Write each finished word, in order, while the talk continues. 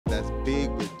big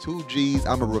with 2 G's.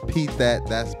 I'm going to repeat that.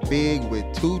 That's big with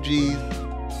 2 G's.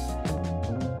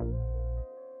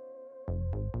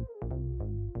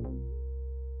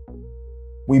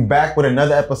 We back with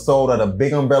another episode of the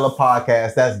BiGG Umbrella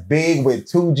Podcast. That's big with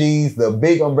 2 G's, the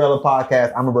BiGG Umbrella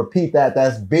Podcast. I'm going to repeat that.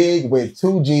 That's big with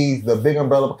 2 G's, the BiGG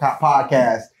Umbrella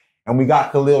Podcast. And we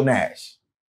got Kahlil Nash.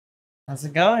 How's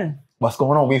it going? What's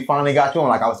going on? We finally got you on,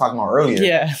 like I was talking about earlier.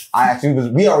 Yeah.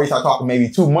 We already started talking maybe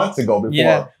 2 months ago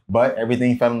before, but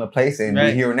everything fell into place and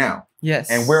we're here now. Yes.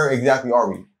 And where exactly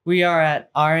are we? We are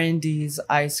at R&D's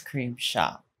Ice Cream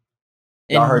Shop.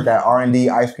 Y'all heard that, R&D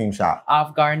Ice Cream Shop.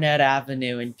 Off Garnett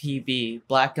Avenue in PB.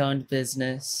 Black-owned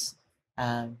business.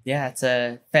 It's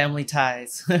a family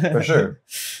ties. For sure.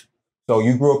 So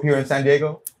you grew up here in San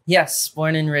Diego? Yes,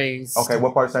 born and raised. Okay,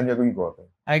 what part of San Diego you grew up in?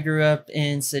 I grew up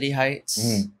in City Heights.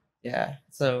 Mm-hmm. Yeah,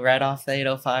 so right off the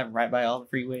 805, right by all the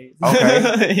freeways.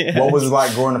 Okay. Yeah. What was it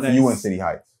like growing up for you in City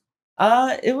Heights?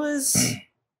 It was,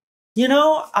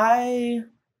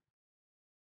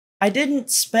 I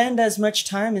didn't spend as much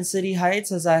time in City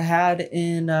Heights as I had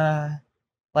in,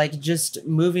 just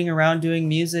moving around doing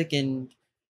music and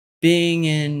being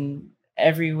in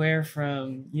everywhere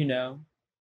from,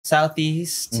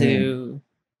 Southeast to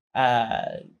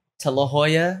La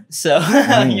Jolla. So,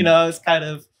 I was kind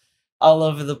of all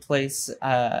over the place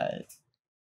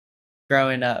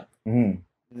growing up.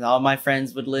 Mm-hmm. All my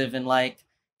friends would live in like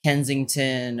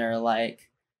Kensington or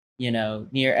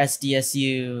near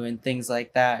SDSU and things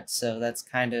like that. So that's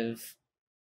kind of,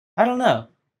 I don't know.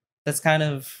 That's kind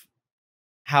of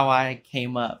how I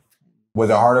came up.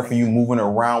 Was it harder for you moving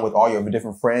around with all your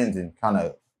different friends and kind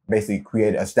of basically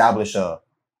establish a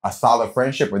solid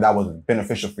friendship, or that was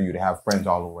beneficial for you to have friends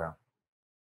all around?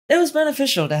 It was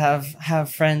beneficial to have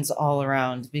friends all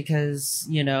around because,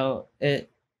 it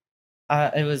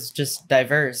was just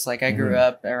diverse. Like I grew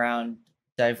up around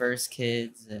diverse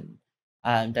kids and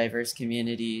diverse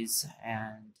communities,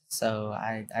 and so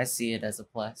I see it as a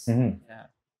plus. Mm-hmm. Yeah,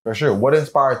 for sure. What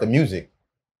inspired the music?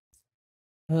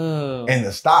 Oh, and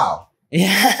the style.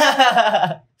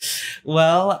 Yeah.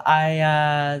 Well,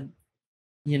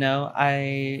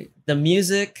 the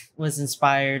music was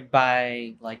inspired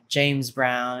by like James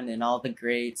Brown and all the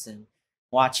greats, and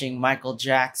watching Michael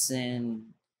Jackson.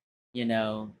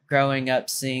 Growing up,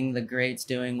 seeing the greats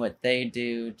doing what they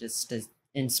do just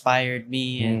inspired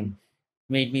me and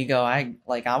made me go, I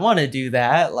want to do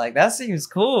that. Like, that seems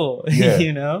cool,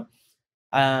 yeah.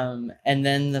 And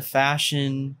then the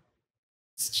fashion,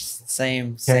 it's just the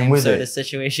same sort of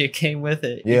situation came with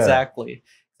it. Yeah.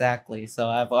 Exactly. So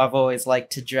I've always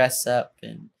liked to dress up,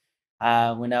 and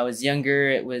when I was younger,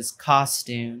 it was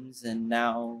costumes, and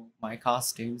now my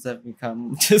costumes have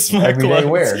become just my everyday clothes.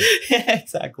 Wear. Yeah,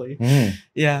 exactly.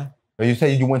 Yeah. But you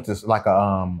said you went to like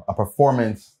a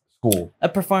performance school. A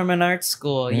performing arts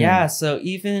school, yeah. So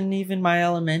even my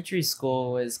elementary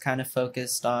school was kind of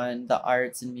focused on the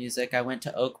arts and music. I went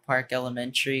to Oak Park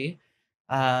Elementary,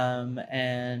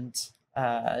 and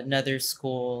another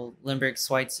school, Limburg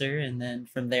Schweitzer, and then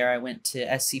from there I went to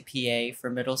SCPA for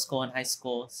middle school and high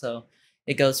school. So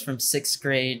it goes from 6th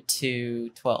grade to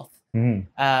 12th.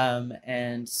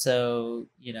 And so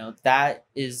that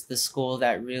is the school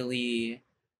that really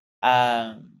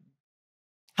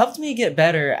helped me get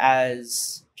better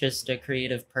as just a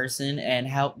creative person and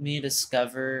helped me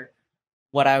discover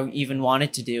what I even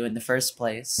wanted to do in the first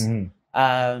place.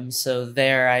 So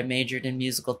there I majored in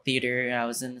musical theater, and I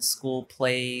was in the school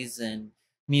plays and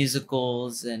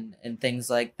musicals and things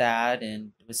like that,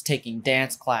 and was taking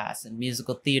dance class and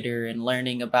musical theater and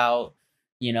learning about,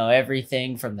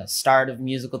 everything from the start of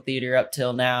musical theater up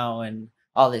till now, and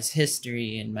all this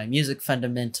history and my music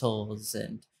fundamentals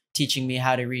and teaching me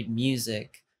how to read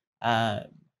music.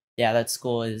 That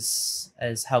school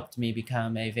has helped me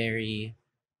become a very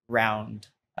round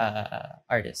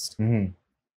artist.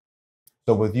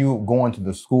 So with you going to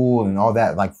the school and all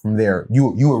that, like from there,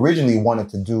 you originally wanted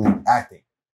to do acting.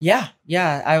 Yeah.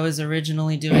 I was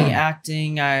originally doing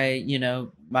acting.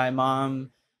 My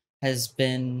mom has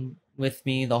been with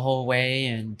me the whole way,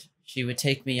 and she would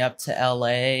take me up to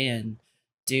LA and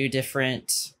do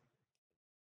different,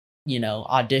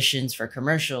 auditions for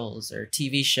commercials or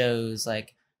TV shows.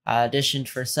 Like I auditioned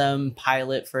for some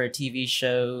pilot for a TV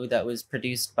show that was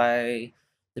produced by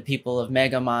the people of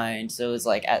Megamind. So it was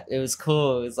it was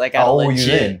cool. It was like how old were you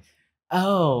then?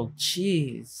 Oh,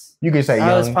 jeez. You can say young.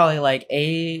 I was probably like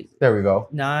 8. There we go.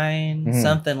 9,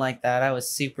 something like that. I was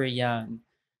super young.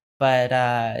 But,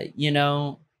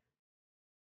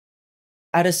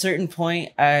 at a certain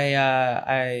point,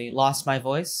 I lost my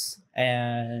voice,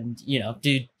 and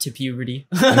due to puberty.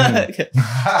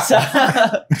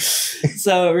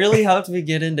 So it really helped me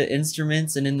get into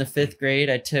instruments. And in the 5th grade,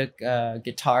 I took a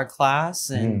guitar class,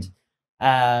 and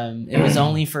it was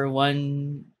only for it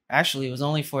was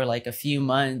only for like a few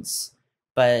months,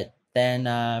 but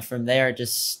then from there I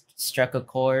just struck a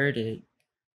chord.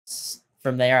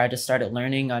 From there I just started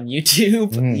learning on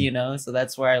YouTube, you know, so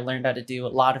that's where I learned how to do a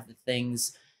lot of the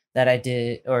things that I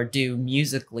did or do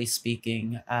musically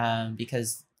speaking,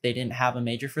 because they didn't have a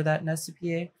major for that in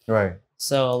SCPA. Right.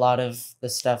 So a lot of the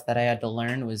stuff that I had to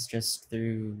learn was just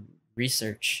through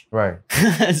research. Right.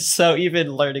 So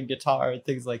even learning guitar and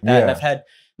things like that. Yeah. And I've had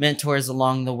mentors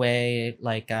along the way,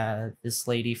 like this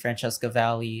lady, Francesca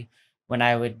Valli. When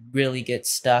I would really get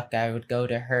stuck, I would go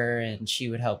to her and she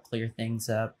would help clear things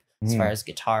up as far as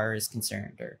guitar is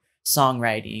concerned, or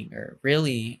songwriting, or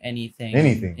really anything.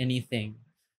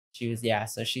 She was,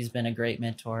 so she's been a great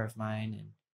mentor of mine, and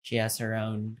she has her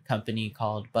own company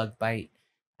called Bug Bite,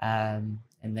 and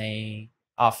they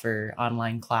offer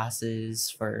online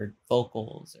classes for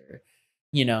vocals, or,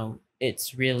 you know,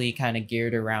 it's really kind of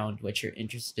geared around what you're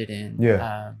interested in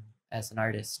as an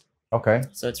artist. Okay.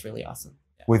 So it's really awesome.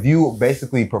 Yeah. With you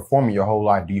basically performing your whole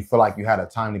life, do you feel like you had a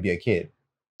time to be a kid?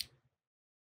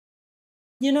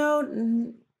 You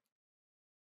know,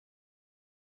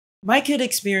 my kid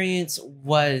experience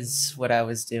was what I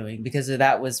was doing because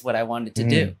that was what I wanted to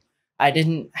do. I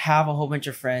didn't have a whole bunch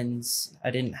of friends. I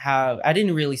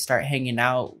didn't really start hanging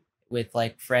out with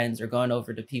like friends or going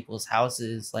over to people's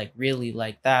houses like really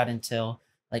like that until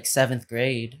like 7th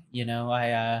grade. You know,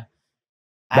 I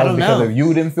don't know. Because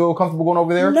you didn't feel comfortable going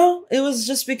over there? No, it was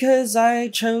just because I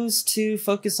chose to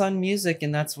focus on music,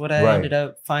 and that's what I ended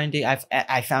up finding.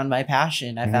 I found my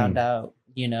passion. I found out,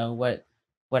 you know, what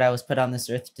I was put on this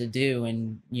earth to do,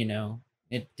 and you know,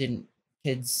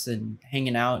 kids and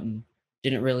hanging out and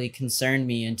didn't really concern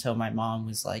me until my mom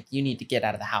was like, "You need to get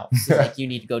out of the house. Like, you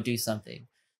need to go do something."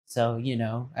 So, you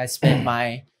know, I spent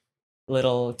my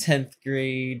little 10th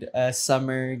grade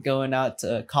summer going out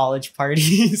to college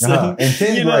parties. And, in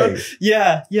 10th grade?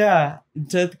 Yeah, in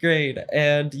 10th grade.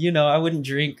 And, you know, I wouldn't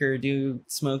drink or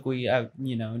smoke weed. I,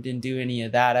 you know, didn't do any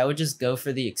of that. I would just go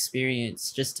for the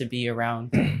experience, just to be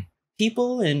around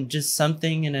people and just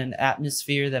something in an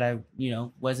atmosphere that I, you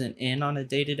know, wasn't in on a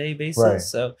day-to-day basis. Right.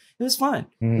 So it was fun.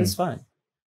 It was fun.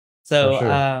 So,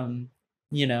 sure.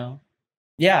 you know,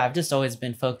 yeah, I've just always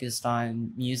been focused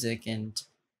on music, and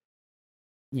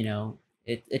you know,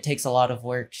 it takes a lot of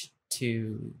work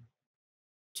to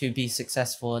be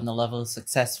successful in the level of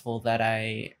successful that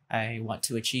I want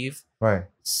to achieve. Right.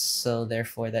 So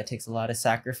therefore that takes a lot of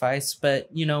sacrifice. But,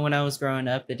 you know, when I was growing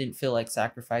up, it didn't feel like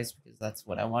sacrifice because that's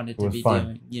what I wanted to be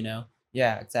doing, you know?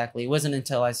 Yeah, exactly. It wasn't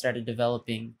until I started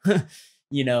developing,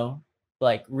 you know,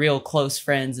 like real close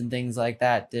friends and things like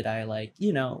that did I like,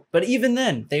 you know, but even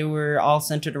then they were all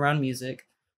centered around music.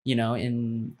 You know,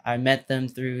 and I met them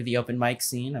through the open mic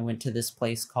scene. I went to this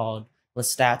place called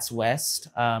Lestat's West,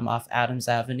 off Adams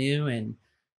Avenue, and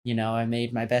you know, I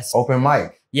made my best open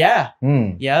mic. Yeah.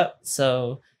 Yep.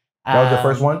 So that was the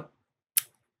first one?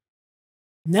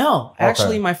 No,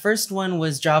 actually, my first one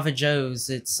was Java Joe's.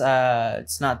 It's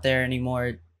not there anymore.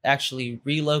 It actually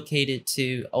relocated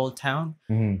to Old Town,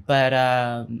 but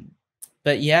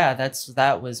yeah,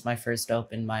 that was my first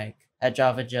open mic at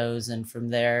Java Joe's, and from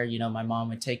there, you know, my mom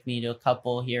would take me to a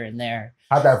couple here and there.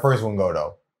 How'd that first one go,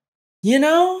 though? You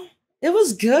know, it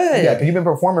was good. Yeah, you've been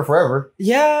performing forever.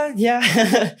 Yeah.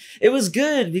 It was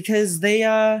good because they,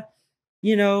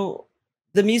 you know,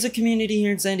 the music community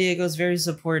here in San Diego is very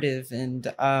supportive,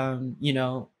 and you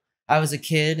know, I was a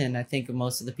kid, and I think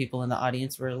most of the people in the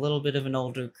audience were a little bit of an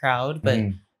older crowd, but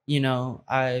you know,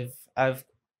 I've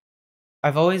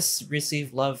always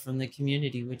received love from the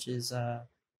community, which is a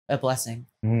blessing.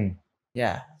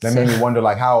 Yeah. That made me wonder,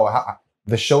 like, how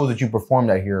the shows that you performed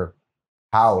at here,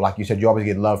 how, like you said, you always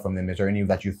get love from them. Is there any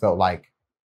that you felt like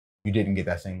you didn't get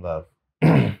that same love?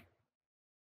 Because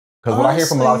what I hear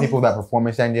from a lot of people that perform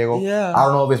in San Diego, I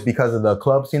don't know if it's because of the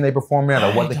club scene they perform in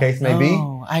or what the case may be,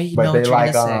 but they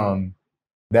like,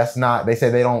 that's not, they say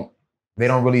they don't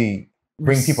really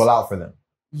bring people out for them.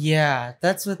 Yeah,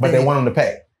 that's what but they want them to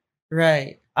pay.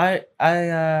 Right.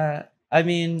 I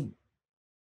mean,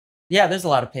 yeah, there's a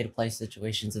lot of pay to play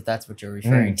situations if that's what you're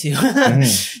referring to.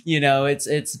 You know,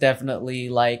 it's definitely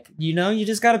like, you know, you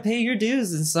just got to pay your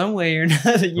dues in some way or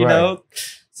another, you know,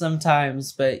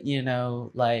 sometimes. But, you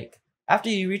know, like after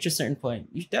you reach a certain point,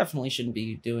 you definitely shouldn't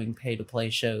be doing pay to play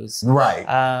shows. Right.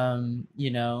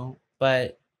 You know,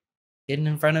 but getting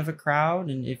in front of a crowd,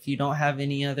 and if you don't have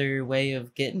any other way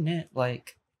of getting it,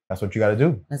 like, that's what you got to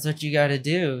do. That's what you got to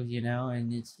do, you know,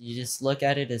 and you just look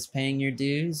at it as paying your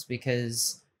dues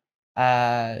because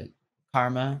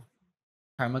karma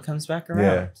karma comes back around.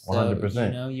 Yeah, 100%. So,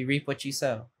 you know, you reap what you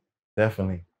sow.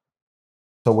 Definitely.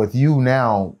 So with you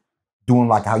now doing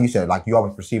like how you said, like you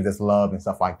always perceive this love and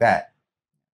stuff like that,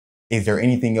 is there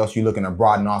anything else you're looking to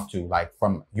broaden off to? Like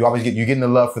from, you're getting the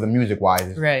love for the music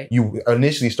wise. Right. You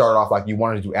initially started off like you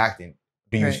wanted to do acting.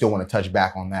 Do you still want to touch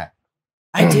back on that?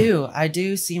 I do. I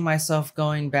do see myself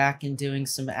going back and doing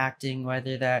some acting,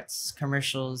 whether that's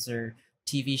commercials or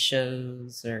TV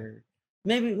shows, or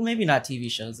maybe not TV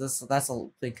shows. That's a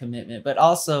big commitment. But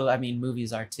also, I mean,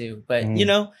 movies are too. But you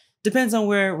know, depends on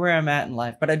where I'm at in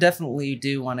life. But I definitely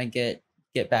do want to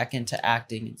get back into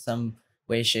acting in some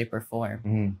way, shape, or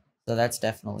form. So that's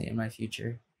definitely in my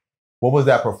future. What was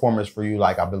that performance for you?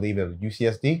 Like, I believe it was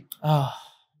UCSD. Oh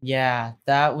yeah,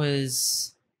 that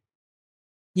was.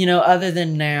 You know, other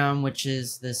than NAMM, which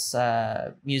is this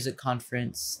music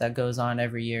conference that goes on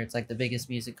every year, it's like the biggest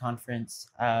music conference.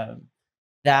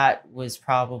 That was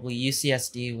probably,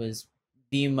 UCSD was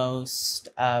the most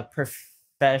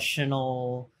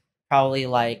professional, probably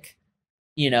like,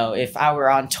 you know, if I were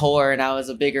on tour and I was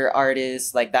a bigger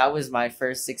artist, like that was my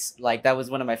first, that was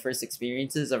one of my first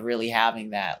experiences of really having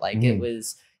that. Like it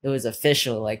was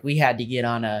official. Like we had to get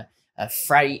on a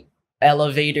freight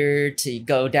elevator to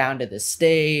go down to the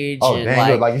stage. Oh, and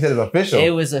dang, like you said, it's official.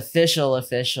 It was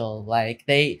official. Like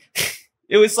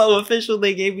it was so official.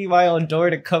 They gave me my own door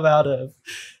to come out of.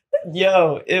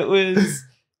 Yo, it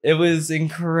was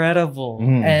incredible.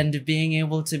 And being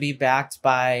able to be backed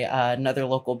by another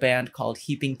local band called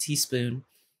Heaping Teaspoon.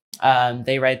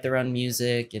 They write their own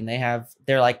music and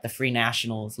they're like the Free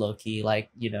Nationals, low key.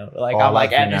 Like, you know, like I'm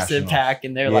like Anderson .Paak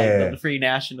and they're like the Free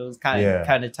Nationals kind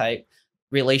of type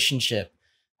relationship.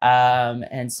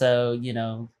 And so, you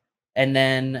know, and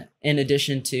then in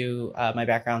addition to my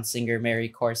background singer, Mary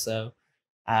Corso,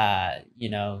 you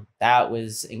know, that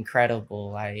was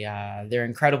incredible. They're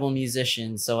incredible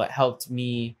musicians. So it helped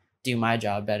me do my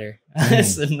job better.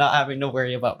 So not having to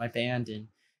worry about my band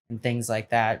and things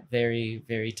like that. Very,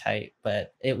 very tight.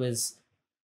 But it was,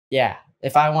 yeah,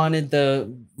 if I wanted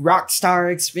the rock star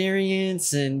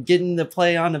experience and getting to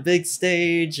play on a big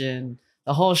stage and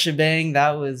the whole shebang,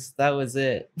 that was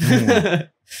it.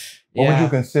 What would you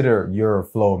consider your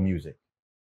flow of music?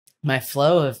 My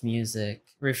flow of music,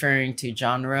 referring to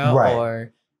genre, right.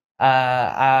 Or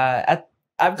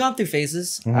I've gone through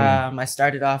phases. I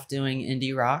started off doing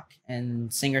indie rock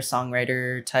and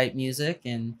singer-songwriter type music,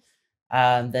 and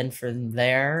then from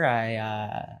there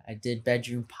I did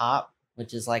bedroom pop,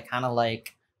 which is like kind of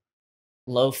like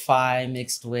lo-fi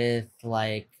mixed with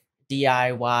like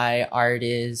DIY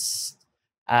artists.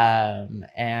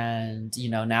 And you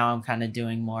know, now I'm kind of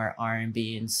doing more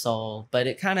R&B and soul, but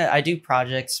I do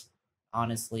projects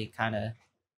honestly kind of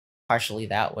partially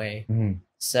that way.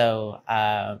 So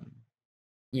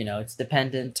you know, it's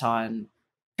dependent on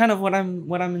kind of what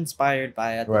I'm inspired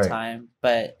by at the time.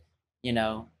 But you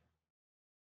know,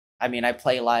 I mean, I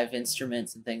play live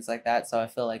instruments and things like that, so I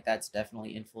feel like that's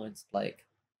definitely influenced like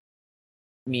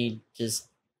me just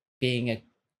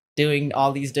doing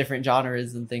all these different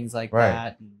genres and things like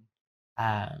that.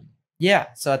 And, yeah,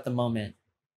 so at the moment,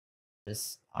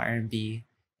 just R&B.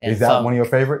 Is that funk. One of your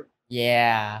favorite?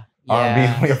 Yeah. R&B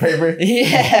one of your favorite?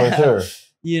 Yeah. For sure.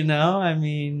 You know, I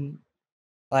mean,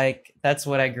 like, that's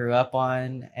what I grew up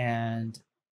on. And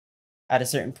at a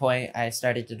certain point, I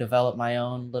started to develop my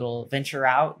own little venture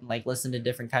out and, like, listen to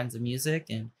different kinds of music.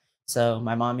 And so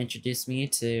my mom introduced me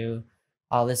to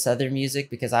all this other music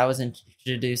because I was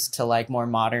introduced to like more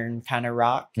modern kind of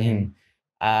rock. And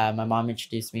my mom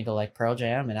introduced me to like Pearl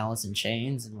Jam and Alice in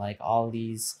Chains and like all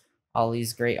these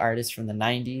great artists from the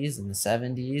 90s and the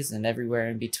 70s and everywhere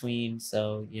in between.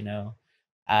 So, you know,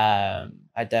 I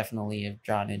definitely have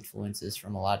drawn influences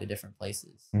from a lot of different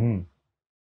places. So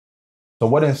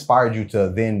what inspired you to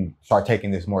then start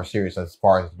taking this more serious as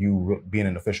far as you being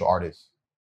an official artist?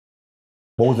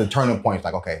 What was the turning point?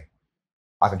 Like, okay,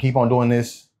 I can keep on doing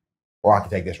this, or I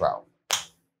can take this route.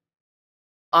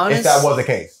 Honestly, if that was the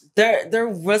case. There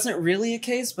wasn't really a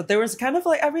case, but there was kind of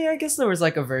like, I mean, I guess there was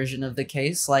like a version of the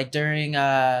case. Like during,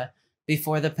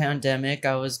 before the pandemic,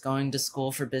 I was going to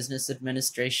school for business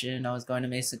administration. I was going to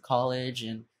Mason College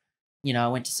and, you know, I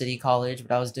went to City College,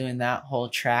 but I was doing that whole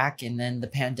track. And then the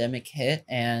pandemic hit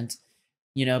and,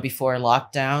 you know, before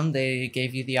lockdown, they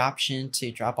gave you the option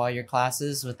to drop all your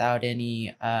classes without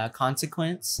any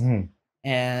consequence.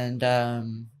 And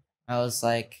I was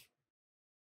like,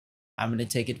 I'm going to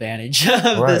take advantage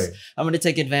of this. I'm going to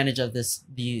take advantage of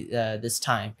this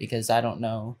time because I don't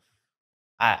know.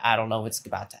 I don't know what's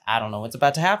about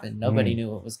to happen. Nobody knew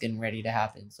what was getting ready to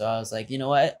happen. So I was like, you know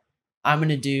what? I'm going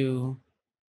to do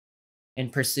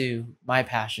and pursue my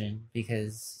passion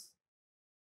because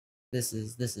this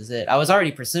is it. I was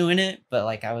already pursuing it, but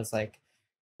like I was like,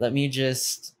 let me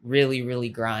just really, really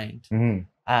grind.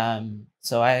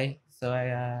 So I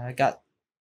got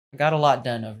a lot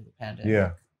done over the pandemic.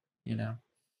 Yeah. You know.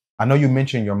 I know you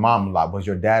mentioned your mom a lot. Was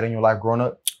your dad in your life growing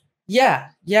up? Yeah.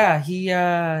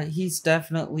 He's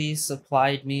definitely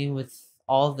supplied me with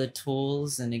all the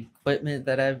tools and equipment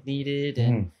that I've needed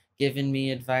and given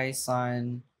me advice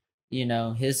on, you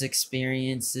know, his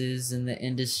experiences in the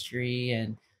industry.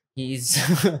 And he's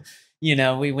you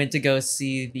know, we went to go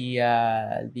see the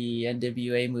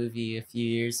NWA movie a few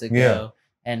years ago,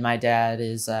 and my dad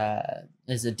is a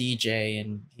DJ,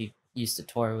 and he used to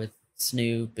tour with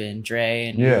Snoop and Dre,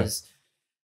 and he was,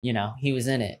 you know, he was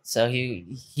in it. So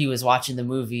he was watching the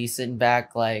movie, sitting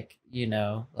back, like, you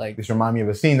know, like, this remind me of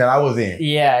a scene that I was in.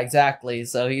 Yeah, exactly.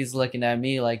 So he's looking at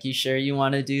me like, you sure you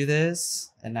want to do this?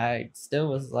 And I still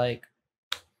was like,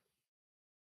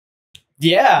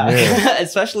 yeah.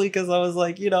 Especially because I was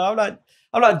like, you know,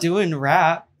 I'm not doing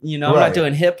rap, you know, I'm not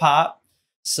doing hip hop.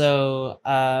 So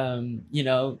you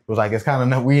know, it was like, it's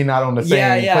kind of, we not on the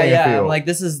same playing field. Like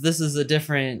this is a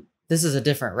different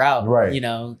route. Right. You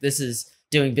know, this is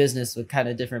doing business with kind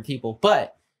of different people.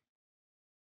 But,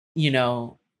 you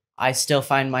know, I still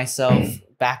find myself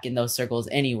back in those circles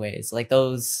anyways. Like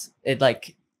those, it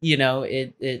like, you know,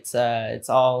 it's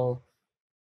all,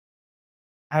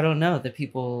 I don't know, the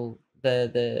people,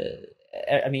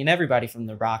 I mean, everybody from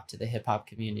the rock to the hip hop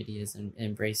community has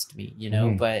embraced me, you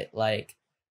know, but like,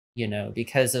 you know,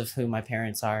 because of who my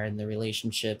parents are and the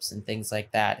relationships and things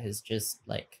like that, has just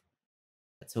like,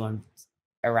 that's who I'm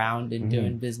around and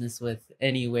doing business with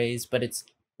anyways. But it's,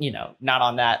 you know, not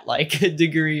on that like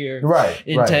degree or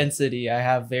intensity. I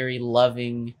have very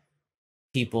loving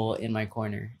people in my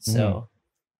corner. So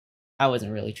I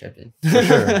wasn't really tripping. For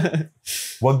sure.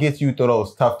 What gets you through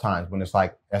those tough times when it's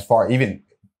like, as far, even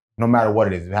no matter what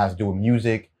it is, it has to do with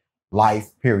music,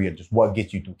 life, period. Just what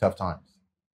gets you through tough times?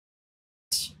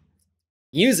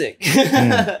 Music.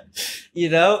 You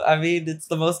know, I mean, it's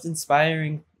the most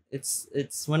inspiring.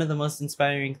 It's one of the most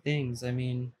inspiring things. I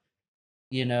mean,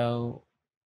 you know,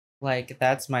 like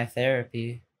that's my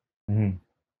therapy.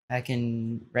 I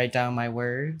can write down my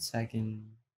words. I can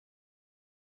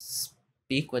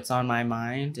speak what's on my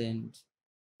mind and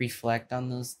reflect on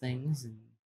those things. And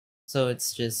so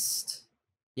it's just,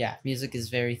 yeah, music is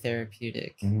very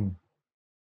therapeutic.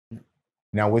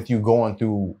 Now, with you going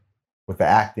through with the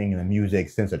acting and the music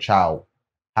since a child,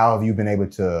 how have you been able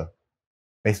to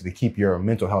basically keep your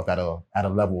mental health at a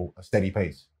level, a steady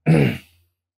pace?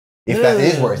 If that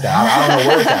is where it's at, I don't know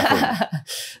where it's at for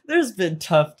you. There's been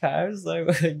tough times,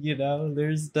 like, you know,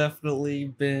 there's definitely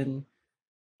been,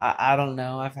 I don't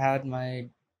know, I've had my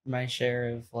share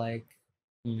of like,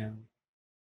 you know,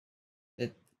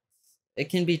 it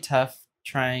can be tough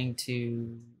trying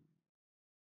to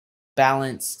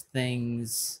balance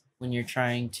things when you're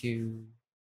trying to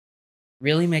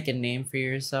really make a name for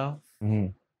yourself,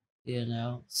 you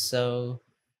know? So,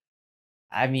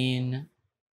 I mean,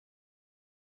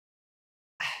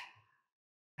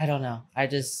 I don't know. I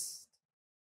just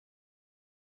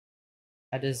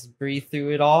breathe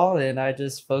through it all, and I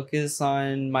just focus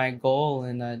on my goal,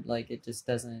 and I, like, it just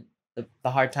doesn't,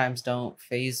 the hard times don't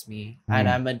faze me. And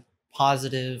I'm a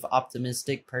positive,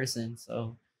 optimistic person.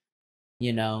 So,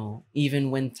 you know,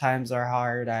 even when times are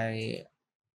hard, I'm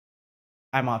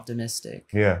optimistic.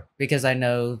 Yeah. Because I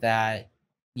know that,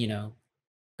 you know,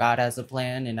 God has a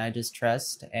plan, and I just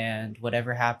trust, and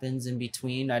whatever happens in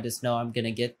between, I just know I'm going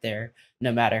to get there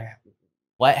no matter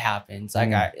what happens.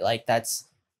 Like that's,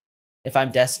 if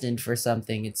I'm destined for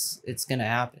something, it's going to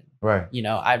happen. Right. You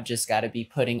know, I've just got to be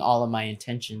putting all of my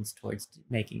intentions towards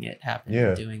making it happen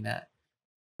and doing that.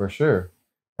 For sure.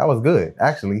 That was good,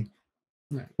 actually.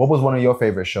 Right. What was one of your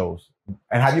favorite shows?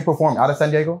 And have you performed out of San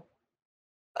Diego?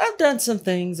 I've done some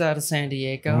things out of San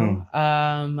Diego.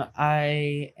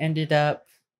 I ended up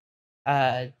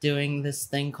doing this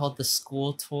thing called the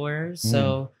school tour.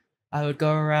 So I would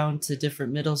go around to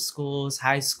different middle schools,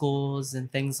 high schools, and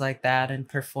things like that, and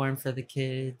perform for the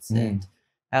kids. And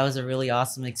that was a really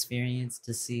awesome experience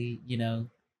to see, you know,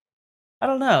 I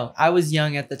don't know. I was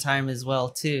young at the time as well,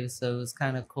 too. So it was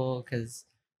kind of cool because,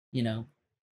 you know,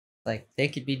 like they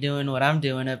could be doing what I'm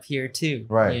doing up here, too.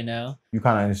 Right. You know, you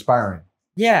kind of inspiring.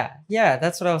 Yeah.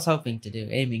 That's what I was hoping to do,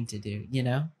 aiming to do, you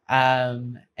know?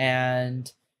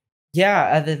 And yeah,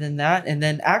 other than that, and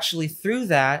then actually through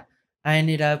that, I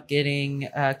ended up getting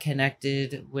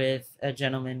connected with a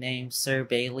gentleman named Sir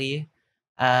Bailey.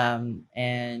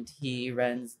 And he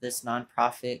runs this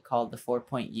nonprofit called the 4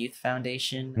 Point Youth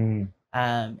Foundation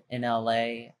in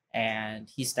LA. And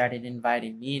he started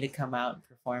inviting me to come out and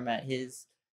perform at his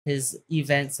his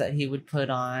events that he would put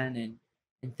on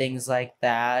and things like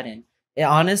that. And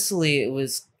honestly, it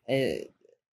was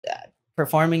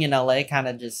performing in LA kind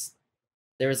of just,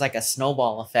 there was like a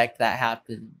snowball effect that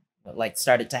happened, like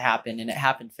started to happen, and it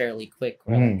happened fairly quick.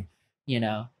 Like, you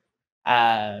know,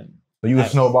 so you were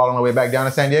snowballing on the way back down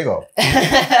to San Diego.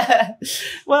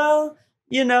 Well,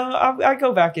 you know, I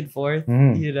go back and forth,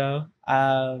 you know.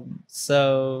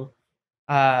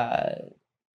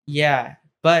 Yeah,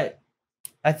 but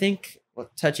I think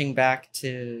touching back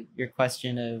to your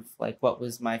question of like what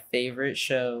was my favorite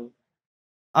show,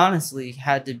 honestly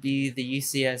had to be the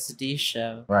UCSD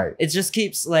show. Right. It just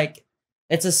keeps like,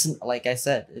 like I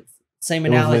said, it's same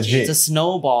analogy. It's a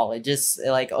snowball. It just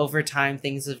like over time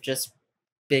things have just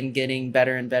been getting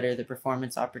better and better. The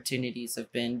performance opportunities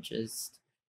have been just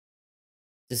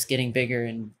getting bigger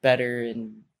and better,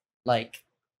 and like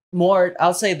more,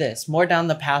 I'll say this, more down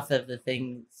the path of the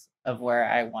things of where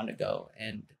I want to go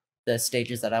and the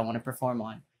stages that I want to perform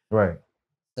on. Right.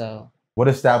 So what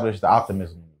established the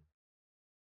optimism?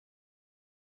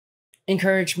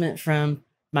 Encouragement from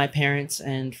my parents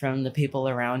and from the people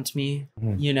around me.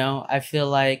 You know, I feel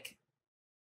like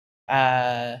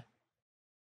my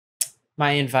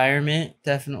environment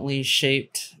definitely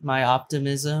shaped my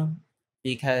optimism,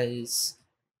 because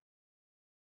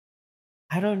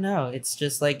I don't know, it's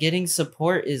just like getting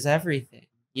support is everything,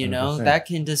 you know. 100%. That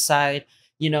can decide,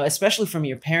 you know, especially from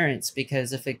your parents,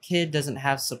 because if a kid doesn't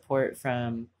have support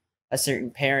from a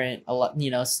certain parent, a lot, you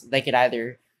know, they could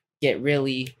either get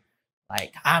really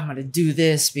like, I'm gonna do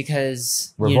this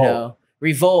because you know,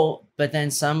 revolt, but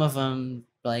then some of them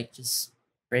like just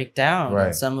break down. Right.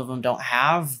 And some of them don't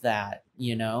have that,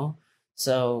 you know.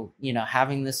 So, you know,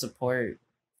 having the support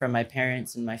from my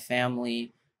parents and my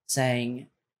family saying,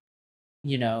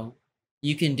 you know,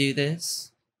 you can do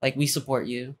this, like we support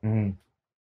you,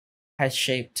 has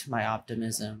shaped my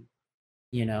optimism,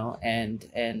 you know,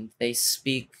 and they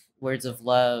speak words of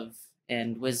love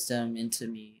and wisdom into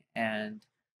me, and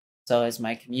so as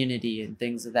my community and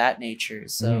things of that nature.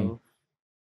 So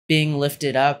being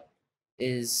lifted up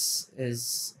has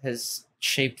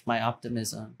shaped my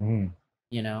optimism.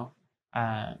 You know,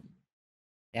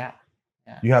 yeah.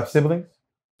 You have siblings?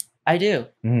 I do.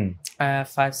 I have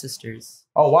 5 sisters.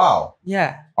 Oh wow!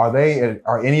 Yeah. Are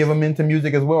any of them into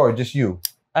music as well, or just you?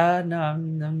 No,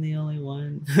 I'm the only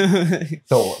one.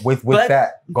 So with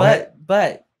that, go ahead.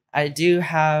 But I do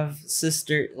have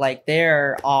sisters. Like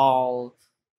they're all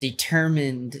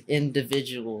determined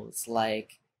individuals.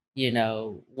 Like, you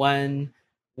know, one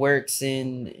works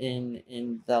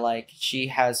in the, like, she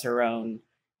has her own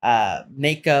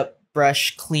makeup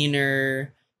brush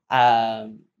cleaner.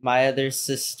 My other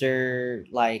sister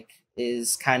like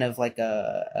is kind of like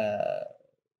a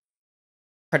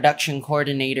production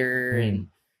coordinator, and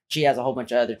she has a whole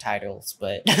bunch of other titles,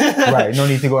 but right, no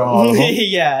need to go on all of them.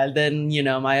 Yeah, then, you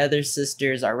know, my other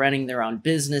sisters are running their own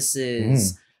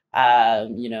businesses.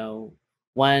 You know,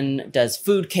 one does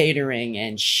food catering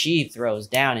and she throws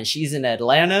down, and she's in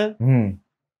Atlanta.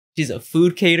 She's a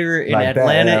food caterer in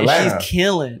Atlanta, and she's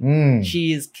killing.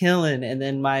 She is killing. And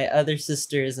then my other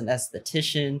sister is an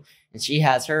esthetician, and she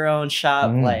has her own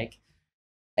shop. Like,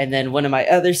 and then one of my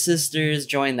other sisters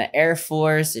joined the Air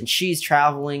Force, and she's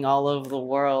traveling all over the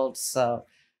world. So,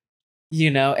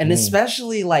 you know, and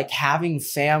especially like having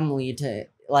family to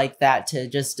like that to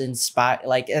just inspire,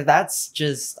 like that's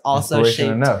just also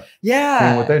shaped. Enough. Yeah,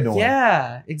 seeing what they're doing.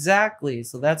 Yeah, exactly.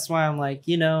 So that's why I'm like,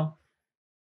 you know,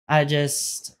 I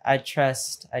trust.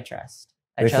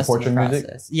 They support your music?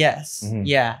 Yes.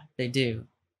 Yeah, they do.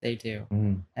 They do.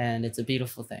 And it's a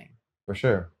beautiful thing. For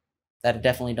sure. That I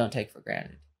definitely don't take for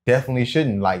granted. Definitely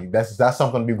shouldn't. Like that's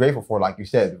something to be grateful for. Like you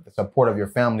said, the support of your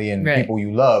family and people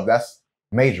you love, that's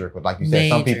major. But like you said,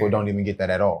 some people don't even get that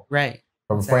at all. Right.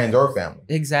 From friends or family.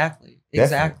 Exactly. Definitely.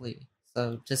 Exactly.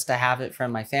 So just to have it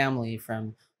from my family,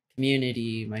 from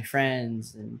community, my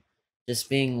friends, and just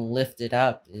being lifted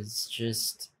up is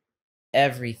just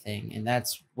everything. And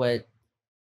that's what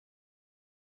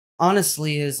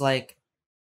honestly is like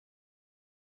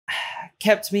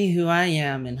kept me who I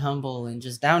am, and humble and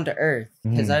just down to earth,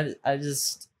 because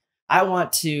I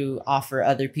want to offer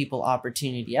other people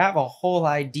opportunity. I have a whole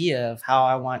idea of how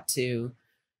I want to,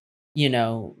 you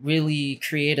know, really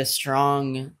create a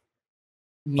strong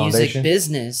music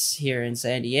business here in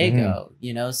San Diego.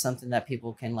 You know, something that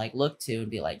people can like look to and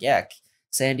be like, yeah,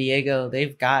 San Diego, they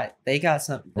got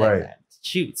something,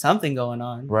 something going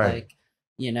on, like,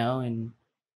 you know. And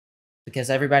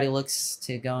because everybody looks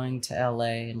to going to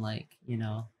LA and like, you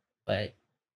know, but it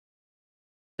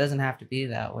doesn't have to be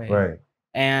that way. Right.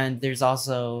 And there's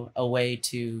also a way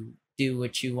to do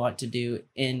what you want to do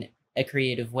in a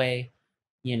creative way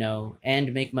you know,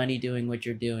 and make money doing what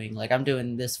you're doing. Like I'm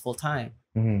doing this full time.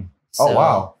 Mm-hmm. So, oh,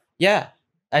 wow. Yeah,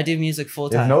 I do music full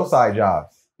time. There's no side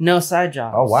jobs. No side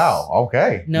jobs. Oh, wow.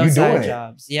 Okay. No you side doing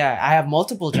jobs. Yeah, I have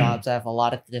multiple jobs. I have a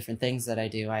lot of different things that I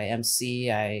do. I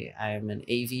MC. I am an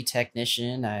AV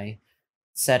technician. I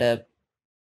set up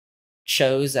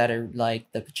shows that are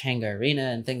like the Pachanga Arena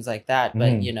and things like that.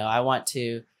 But, you know, I want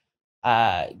to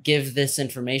give this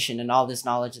information and all this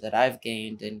knowledge that I've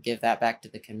gained and give that back to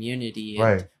the community.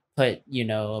 And put, you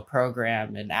know, a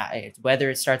program, and whether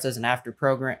it starts as an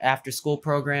after school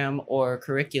program or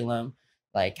curriculum,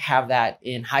 like have that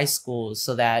in high schools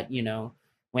so that, you know,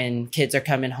 when kids are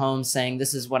coming home saying,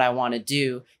 this is what I want to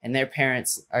do, and their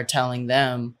parents are telling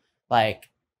them like,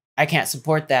 I can't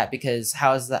support that because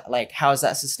how is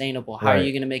that sustainable? How are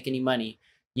you going to make any money?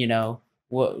 You know,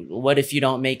 what if you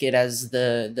don't make it as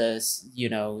the you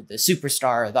know, the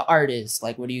superstar or the artist?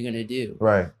 Like, what are you going to do?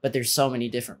 Right. But there's so many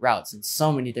different routes and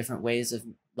so many different ways of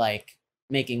like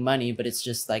making money, but it's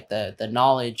just like the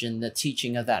knowledge and the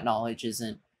teaching of that knowledge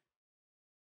isn't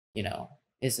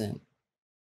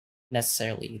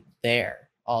necessarily there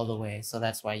all the way. So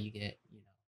that's why you get, you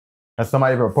know. Has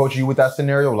somebody ever approached you with that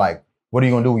scenario? Like, what are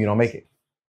you going to do when you don't make it?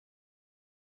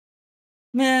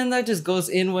 Man, that just goes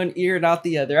in one ear and out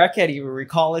the other. I can't even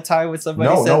recall a time when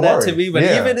somebody said that to me. But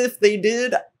even if they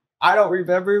did, I don't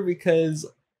remember because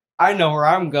I know where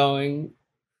I'm going.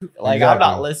 Like, I'm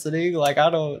not listening. Like, I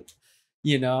don't,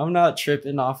 you know, I'm not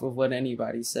tripping off of what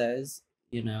anybody says,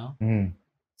 you know.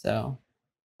 So.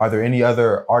 Are there any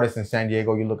other artists in San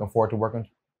Diego you're looking forward to working?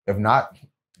 If not,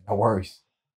 no worries.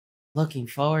 Looking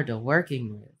forward to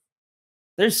working with.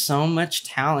 There's so much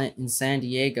talent in San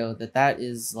Diego that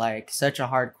is like such a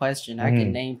hard question. I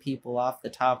can name people off the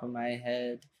top of my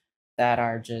head that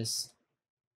are just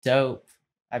dope.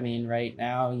 I mean, right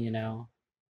now, you know,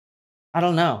 I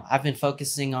don't know. I've been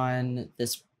focusing on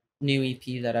this new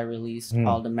EP that I released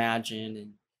called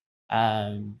Imagine,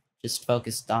 and just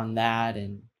focused on that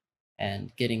and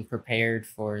getting prepared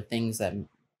for things that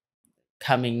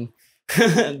coming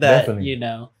that, Definitely. You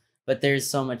know, but there's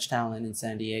so much talent in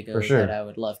San Diego that I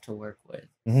would love to work with.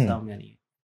 So many.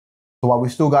 So while we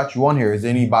still got you on here, is there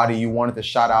anybody you wanted to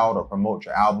shout out or promote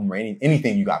your album or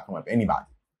anything you got coming up? Anybody?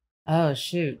 Oh,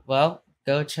 shoot. Well,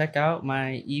 go check out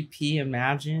my EP,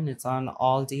 Imagine. It's on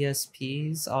all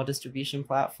DSPs, all distribution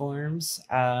platforms.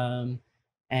 Yeah,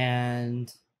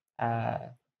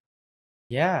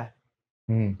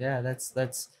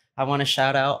 that's I want to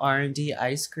shout out R&D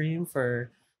Ice Cream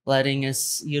for letting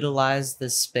us utilize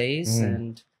this space,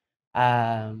 and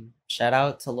shout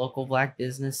out to local Black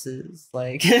businesses.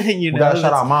 Like, you know, gotta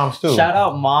shout out moms too. Shout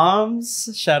out moms.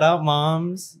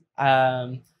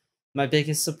 My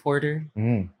biggest supporter.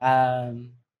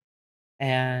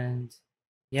 And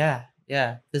yeah,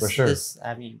 this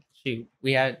I mean, shoot,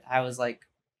 I was like,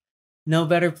 no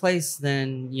better place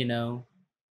than, you know,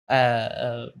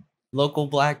 a local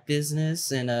Black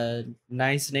business in a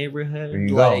nice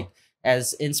neighborhood, like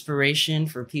as inspiration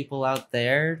for people out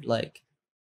there, like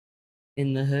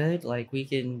in the hood. Like we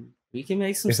can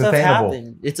make some stuff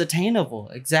happen. It's attainable.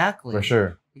 Exactly. For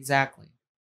sure. Exactly.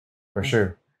 For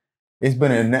sure. It's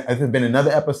been another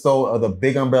episode of the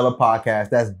Big Umbrella Podcast.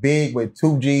 That's big with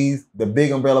 2 G's, the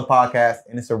Big Umbrella Podcast,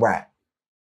 and it's a wrap.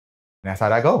 And that's how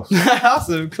that goes.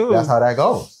 Awesome, cool. That's how that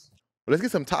goes. Well, let's get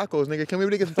some tacos, nigga. Can we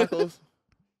really get some tacos?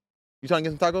 You trying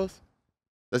to get some tacos?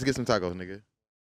 Let's get some tacos, nigga.